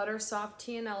butter soft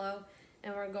Tianello,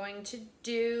 and we're going to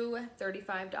do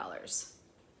 $35.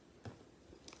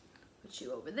 Put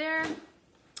you over there.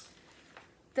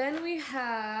 Then we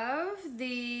have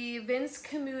the Vince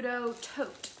Camuto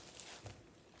tote.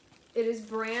 It is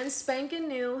brand spanking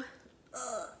new,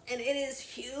 and it is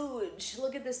huge.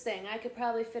 Look at this thing. I could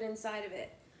probably fit inside of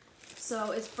it.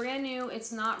 So it's brand new.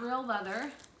 It's not real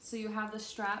leather. So you have the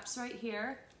straps right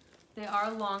here. They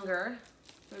are longer.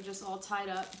 They're just all tied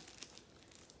up.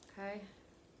 Okay.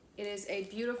 It is a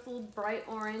beautiful bright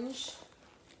orange.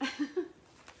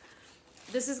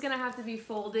 This is gonna have to be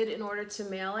folded in order to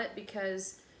mail it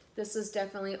because this is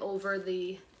definitely over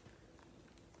the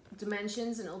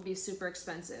dimensions and it'll be super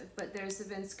expensive. But there's the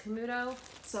Vince Camuto,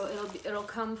 so it'll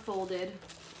come folded.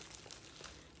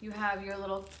 You have your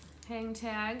little hang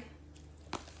tag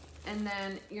and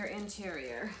then your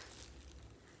interior.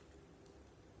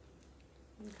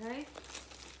 Okay.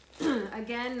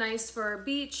 Again, nice for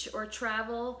beach or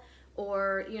travel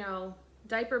or, you know,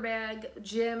 diaper bag,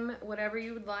 gym, whatever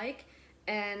you would like.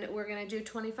 And we're gonna do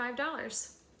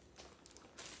 $25.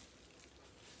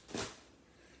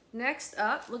 Next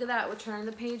up, look at that, we're turning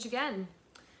the page again.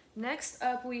 Next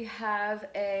up we have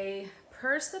a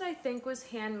purse that I think was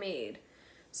handmade.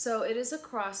 So it is a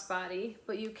crossbody,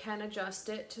 but you can adjust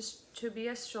it to be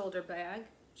a shoulder bag.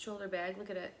 Look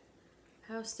at it.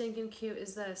 How stinking cute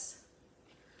is this?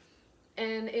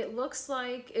 And it looks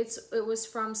like it was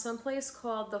from someplace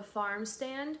called the Farm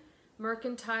Stand,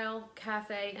 Mercantile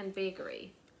Cafe and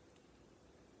Bakery.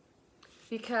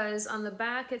 Because on the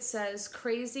back it says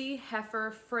Crazy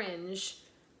Heifer Fringe,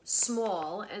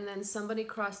 small, and then somebody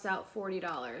crossed out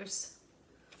 $40.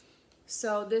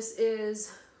 So this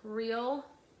is real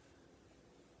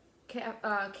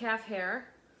calf hair,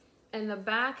 and the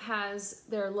back has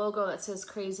their logo that says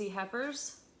Crazy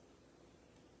Heifers.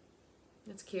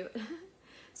 That's cute.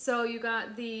 So you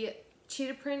got the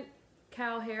cheetah print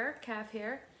calf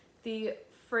hair, the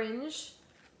fringe,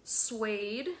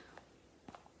 suede,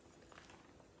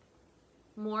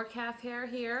 more calf hair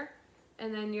here,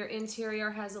 and then your interior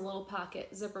has a little pocket,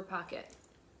 zipper pocket.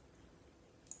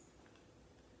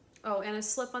 Oh, and a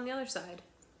slip on the other side.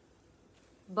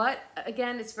 But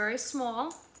again, it's very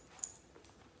small.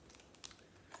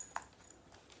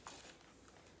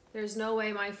 There's no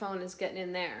way my phone is getting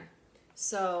in there.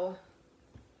 So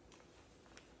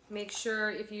make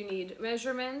sure if you need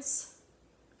measurements,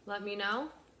 let me know.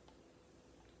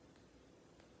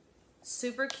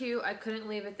 Super cute, I couldn't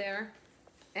leave it there.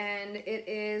 And it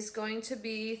is going to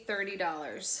be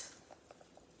 $30.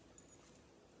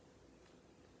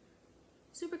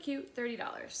 Super cute,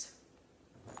 $30.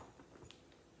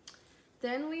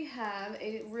 Then we have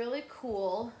a really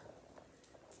cool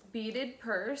beaded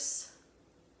purse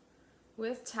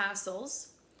with tassels.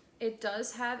 It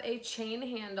does have a chain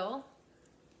handle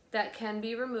that can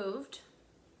be removed.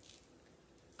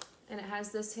 And it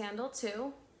has this handle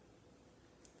too.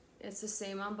 It's the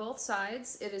same on both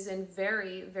sides. It is in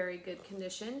very, very good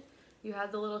condition. You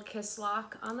have the little kiss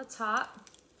lock on the top.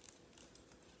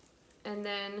 And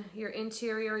then your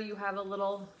interior, you have a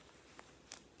little,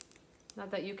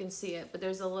 not that you can see it, but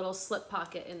there's a little slip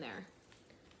pocket in there.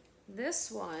 This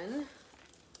one,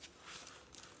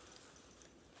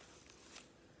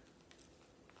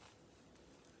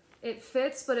 it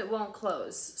fits, but it won't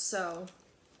close. So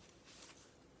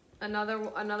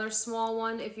another small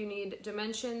one. If you need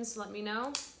dimensions, let me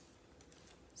know.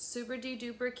 Super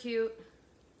duper cute.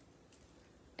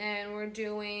 And we're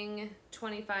doing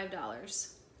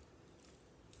 $25.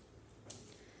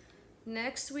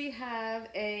 Next we have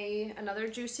another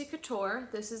Juicy Couture.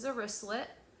 This is a wristlet,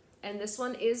 and this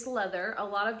one is leather. A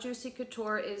lot of Juicy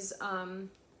Couture is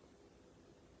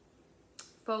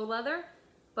faux leather,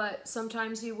 but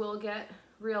sometimes you will get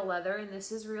real leather, and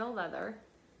this is real leather,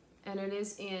 and it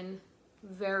is in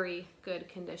very good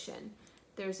condition.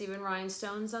 There's even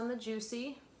rhinestones on the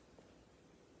Juicy.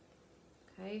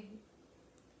 Okay,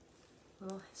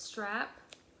 little strap,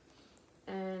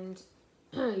 and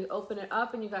you open it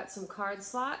up and you got some card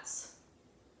slots.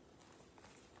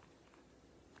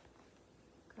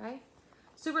 Okay,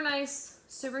 super nice,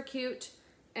 super cute,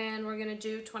 and we're gonna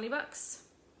do 20 bucks.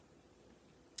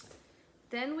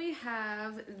 Then we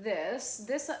have this.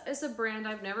 This is a brand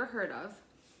I've never heard of.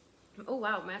 Oh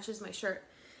wow, matches my shirt.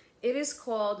 It is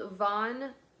called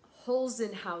Von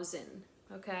Holzenhausen,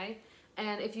 okay?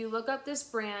 And if you look up this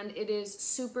brand, it is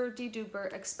super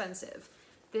duper expensive.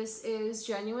 This is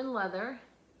genuine leather,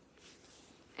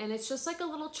 and it's just like a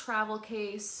little travel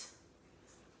case,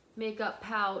 makeup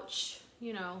pouch,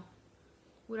 you know,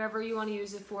 whatever you want to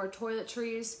use it for,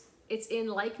 toiletries. It's in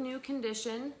like new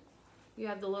condition. You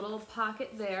have the little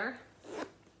pocket there,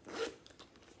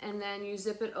 and then you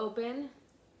zip it open,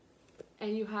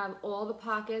 and you have all the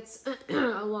pockets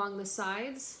along the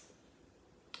sides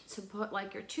to put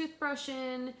like your toothbrush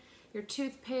in, your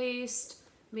toothpaste,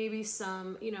 maybe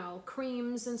some, you know,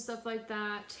 creams and stuff like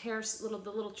that, the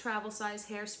little travel size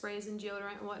hairsprays and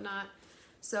deodorant and whatnot.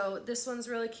 So this one's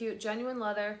really cute, genuine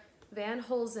leather, Van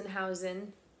Holzenhausen,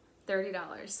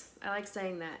 $30. I like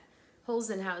saying that,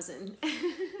 Holzenhausen.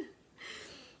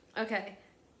 Okay,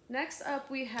 next up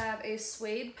we have a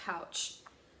suede pouch.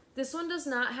 This one does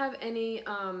not have any,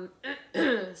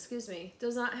 excuse me,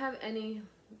 does not have any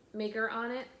maker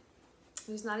on it.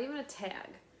 There's not even a tag.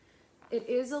 It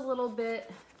is a little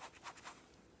bit,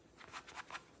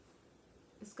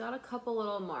 it's got a couple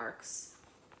little marks.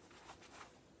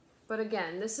 But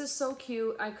again, this is so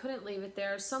cute. I couldn't leave it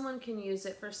there. Someone can use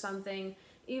it for something.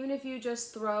 Even if you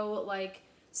just throw like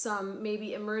some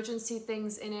maybe emergency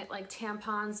things in it, like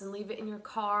tampons, and leave it in your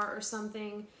car or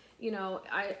something. You know,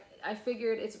 I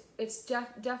figured it's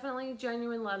definitely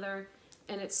genuine leather,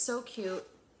 and it's so cute.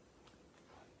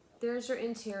 There's your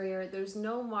interior. There's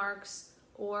no marks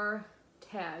or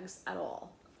tags at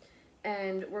all.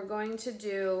 And we're going to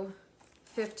do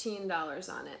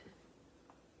 $15 on it.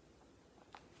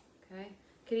 Okay,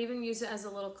 could even use it as a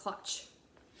little clutch.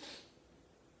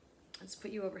 Let's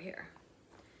put you over here.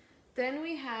 Then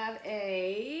we have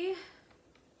a,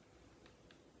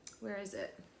 where is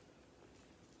it?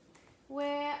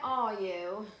 Where are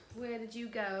you? Where did you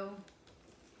go?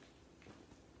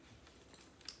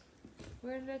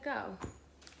 Where did it go?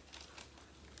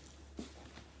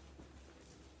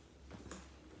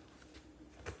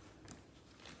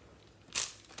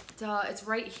 Duh, it's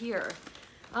right here.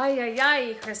 Ay, ay,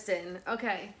 ay, Kristen.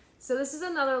 Okay, so this is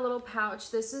another little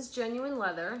pouch. This is genuine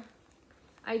leather.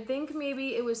 I think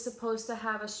maybe it was supposed to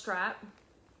have a strap,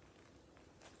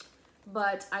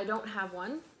 but I don't have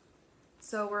one.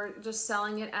 So we're just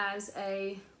selling it as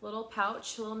a little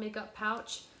pouch, a little makeup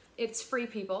pouch. It's free,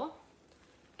 people.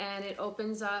 And it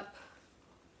opens up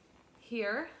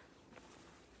here,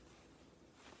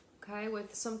 okay,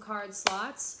 with some card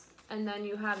slots. And then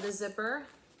you have the zipper.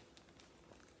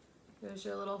 There's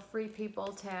your little free people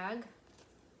tag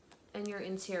and your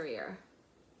interior.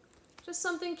 Just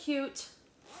something cute.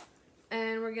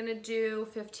 And we're gonna do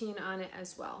 15 on it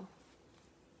as well.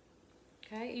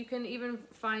 Okay, you can even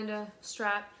find a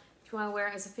strap if you wanna wear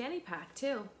it as a fanny pack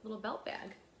too, little belt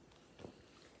bag.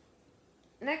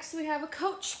 Next we have a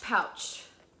Coach pouch,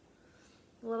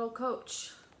 a little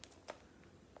Coach.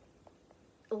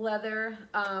 Leather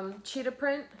cheetah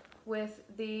print with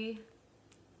the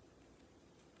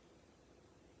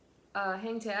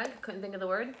hang tag, couldn't think of the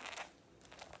word.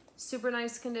 Super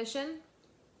nice condition.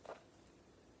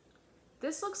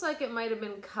 This looks like it might have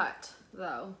been cut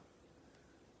though.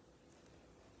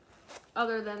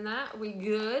 Other than that, we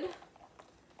good.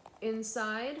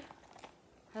 Inside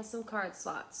has some card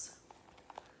slots.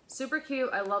 Super cute,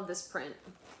 I love this print.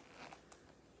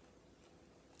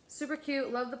 Super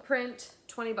cute, love the print,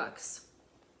 20 bucks.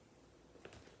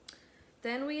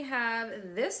 Then we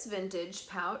have this vintage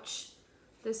pouch.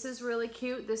 This is really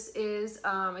cute. This is,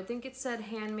 I think it said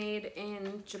handmade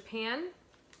in Japan.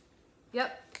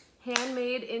 Yep,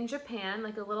 handmade in Japan,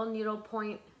 like a little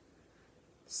needlepoint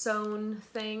sewn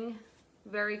thing.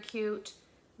 Very cute,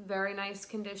 very nice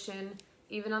condition.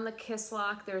 Even on the kiss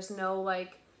lock, there's no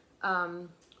like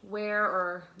wear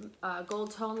or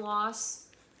gold tone loss.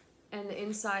 And the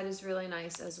inside is really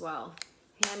nice as well.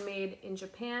 Handmade in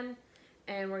Japan,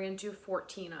 and we're gonna do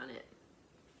 14 on it.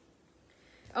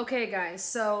 Okay guys,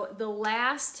 so the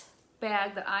last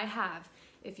bag that I have,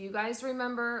 if you guys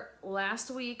remember last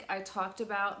week, I talked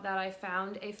about that I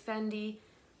found a Fendi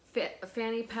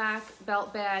fanny pack,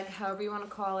 belt bag, however you want to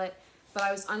call it, but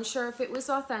I was unsure if it was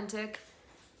authentic.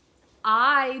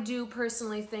 I do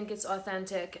personally think it's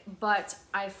authentic, but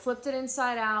I flipped it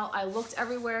inside out. I looked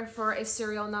everywhere for a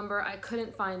serial number. I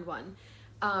couldn't find one.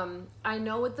 I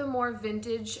know with the more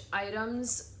vintage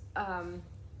items,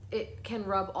 it can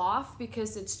rub off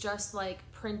because it's just like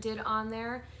printed on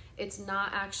there. It's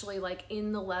not actually like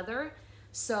in the leather.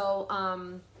 So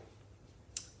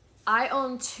I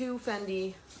own 2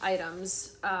 Fendi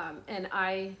items, and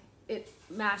it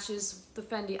matches the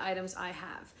Fendi items I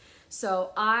have.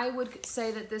 So I would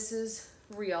say that this is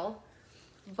real,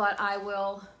 but I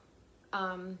will,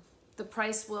 the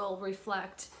price will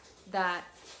reflect that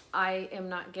I am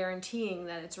not guaranteeing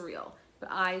that it's real, but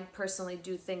I personally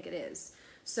do think it is.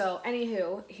 So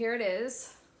anywho, here it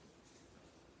is.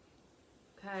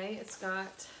 Okay, it's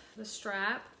got the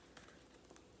strap,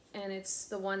 and it's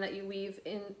the one that you weave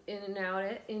in and out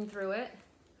in through it.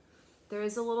 There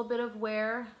is a little bit of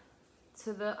wear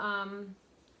to the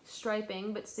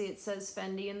striping, but see it says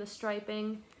Fendi in the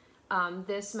striping.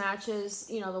 This matches,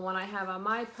 you know, the one I have on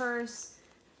my purse.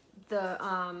 The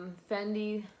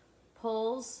Fendi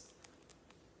pull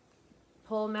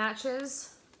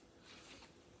matches.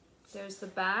 There's the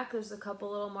back. There's a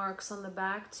couple little marks on the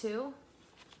back too.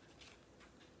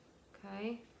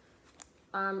 Okay.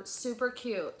 Super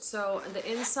cute. So the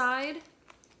inside,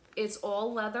 it's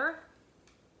all leather.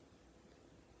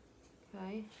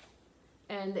 Okay.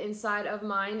 And the inside of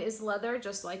mine is leather,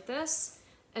 just like this.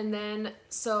 And then,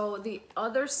 so the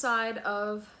other side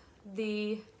of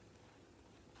the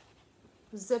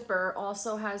zipper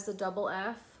also has the double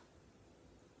F,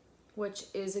 which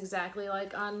is exactly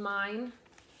like on mine.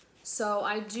 So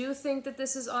I do think that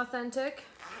this is authentic.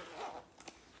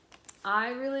 I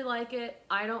really like it.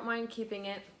 I don't mind keeping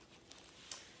it.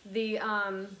 The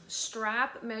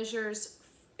strap measures,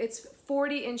 it's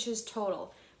 40 inches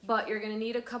total, but you're gonna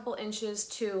need a couple inches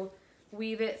to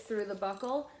weave it through the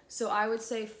buckle. So I would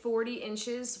say 40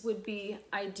 inches would be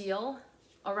ideal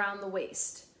around the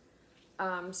waist.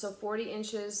 So 40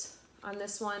 inches on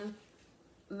this one,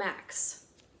 max.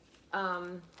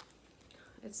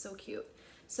 It's so cute.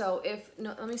 So if,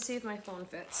 no, let me see if my phone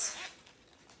fits.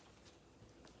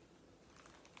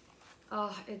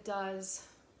 Oh, it does.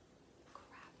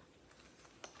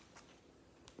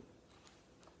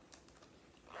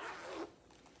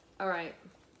 All right,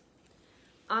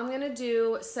 I'm gonna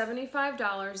do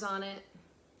 $75 on it,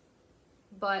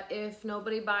 but if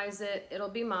nobody buys it, it'll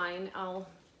be mine. I'll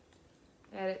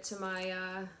add it to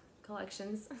my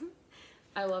collections.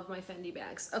 I love my Fendi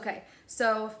bags. Okay,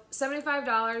 so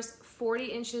 $75, 40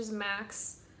 inches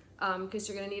max, because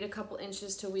you're gonna need a couple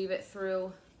inches to weave it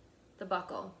through the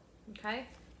buckle, okay?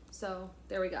 So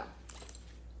there we go.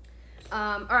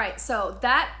 All right, so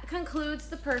that concludes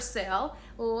the purse sale.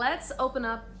 Let's open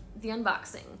up the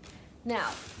unboxing.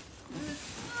 Now,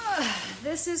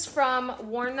 this is from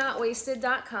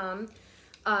wornnotwasted.com,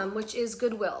 which is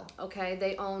Goodwill, okay?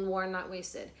 They own Worn Not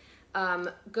Wasted.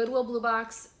 Goodwill Blue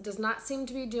Box does not seem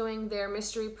to be doing their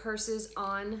mystery purses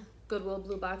on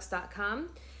goodwillbluebox.com.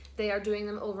 They are doing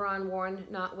them over on Worn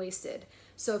Not Wasted.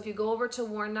 So if you go over to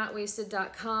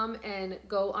wornnotwasted.com and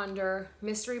go under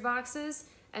mystery boxes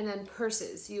and then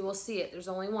purses, you will see it. There's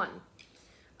only one.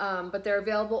 But they're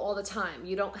available all the time.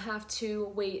 You don't have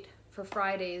to wait for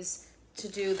Fridays to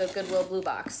do the Goodwill Blue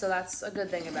Box, so that's a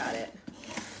good thing about it.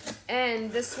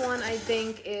 And this one I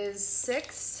think is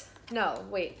no,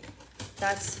 wait,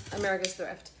 that's America's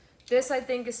Thrift. This I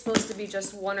think is supposed to be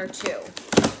just 1 or 2.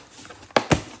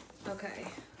 Okay.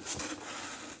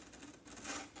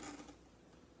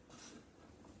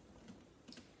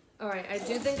 All right, I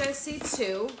do think I see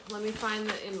 2. Let me find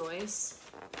the invoice.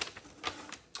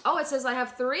 Oh, it says I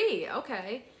have 3.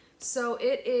 Okay. So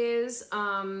it is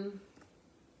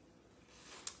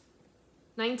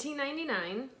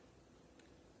 $19.99.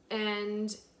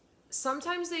 And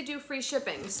sometimes they do free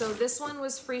shipping. So this one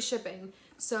was free shipping.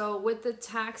 So with the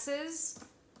taxes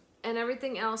and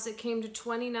everything else, it came to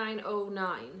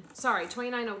 $29.09. Sorry,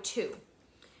 $29.02.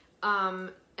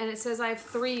 And it says I have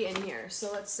 3 in here.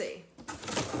 So let's see.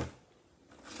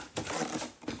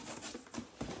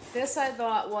 This I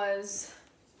thought was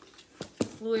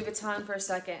Louis Vuitton for a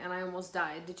second, and I almost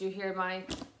died. Did you hear my,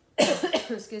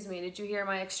 excuse me, did you hear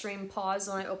my extreme pause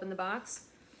when I opened the box?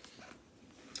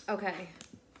 Okay.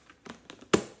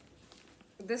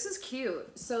 This is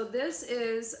cute. So this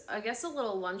is, I guess, a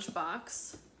little lunch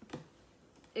box.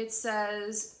 It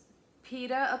says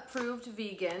PETA approved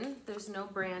vegan. There's no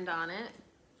brand on it.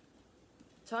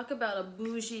 Talk about a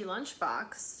bougie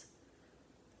lunchbox.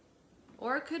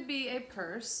 Or it could be a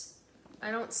purse. I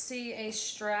don't see a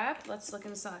strap. Let's look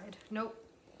inside. Nope.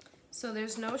 So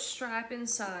there's no strap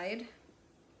inside.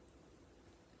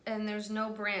 And there's no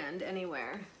brand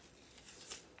anywhere.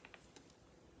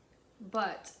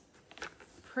 But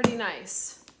pretty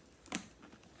nice.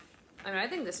 I mean, I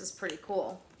think this is pretty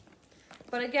cool.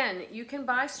 But again, you can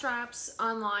buy straps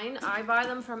online. I buy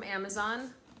them from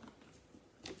Amazon.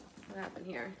 What happened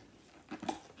here?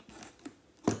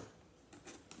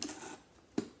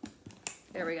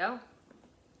 There we go.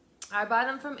 I buy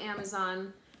them from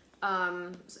Amazon,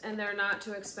 and they're not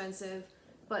too expensive.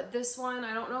 But this one,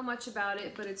 I don't know much about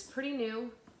it, but it's pretty new,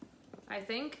 I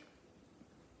think.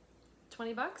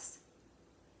 20 bucks?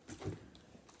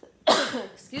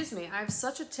 Excuse me, I have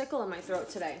such a tickle in my throat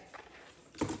today.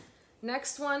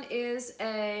 Next one is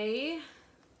a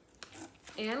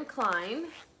Anne Klein.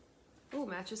 Ooh,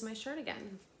 matches my shirt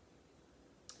again.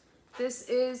 This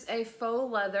is a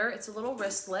faux leather. It's a little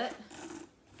wristlet.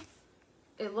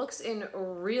 It looks in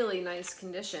really nice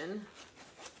condition.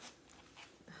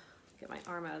 Get my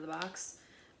arm out of the box.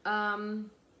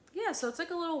 Yeah, so it's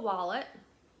like a little wallet.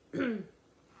 A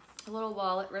little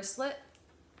wallet wristlet.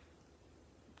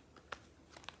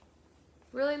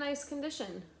 Really nice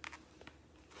condition.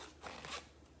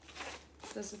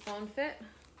 Does the phone fit?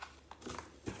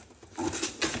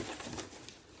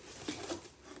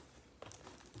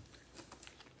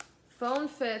 Phone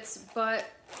fits, but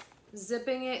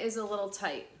zipping it is a little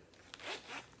tight.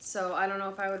 So I don't know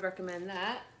if I would recommend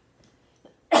that.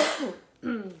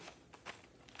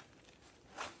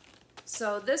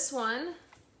 so this one,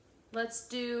 let's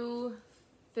do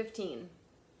 15.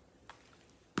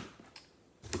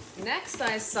 Next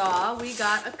I saw we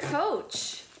got a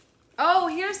coach. Oh,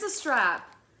 here's the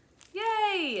strap.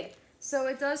 Yay! So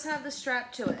it does have the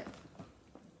strap to it.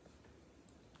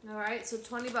 All right, so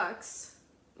 20 bucks.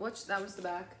 That was the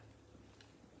back.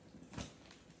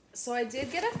 So I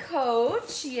did get a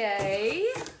coach, yay.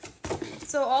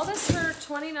 So all this for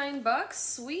 29 bucks,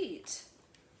 sweet.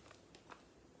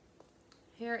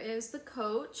 Here is the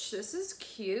coach. This is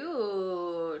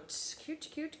cute. Cute,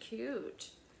 cute, cute.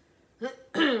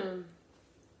 It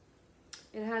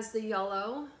has the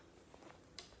yellow.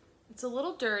 It's a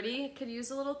little dirty. It could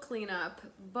use a little cleanup,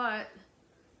 but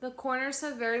the corners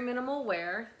have very minimal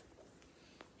wear.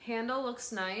 Handle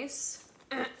looks nice.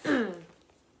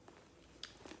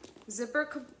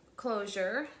 Zipper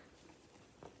closure.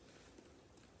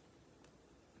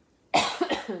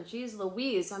 Jeez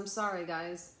Louise, I'm sorry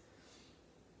guys.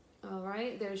 All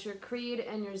right, there's your creed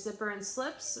and your zipper and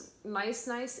slips. Nice,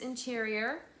 nice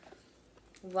interior.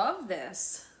 Love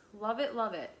this. Love it,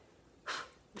 love it.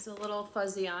 There's a little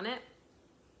fuzzy on it.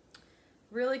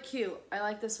 Really cute. I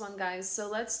like this one, guys. So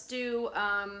let's do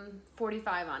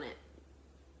 45 on it.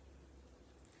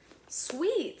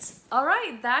 Sweet. All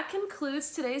right, that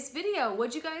concludes today's video.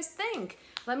 What'd you guys think?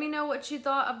 Let me know what you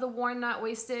thought of the Worn Not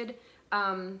Wasted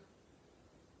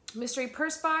mystery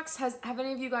purse box. Have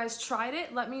any of you guys tried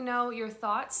it? Let me know your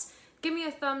thoughts. Give me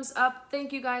a thumbs up.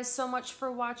 Thank you guys so much for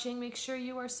watching. Make sure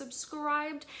you are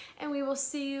subscribed, and we will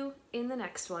see you in the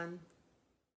next one.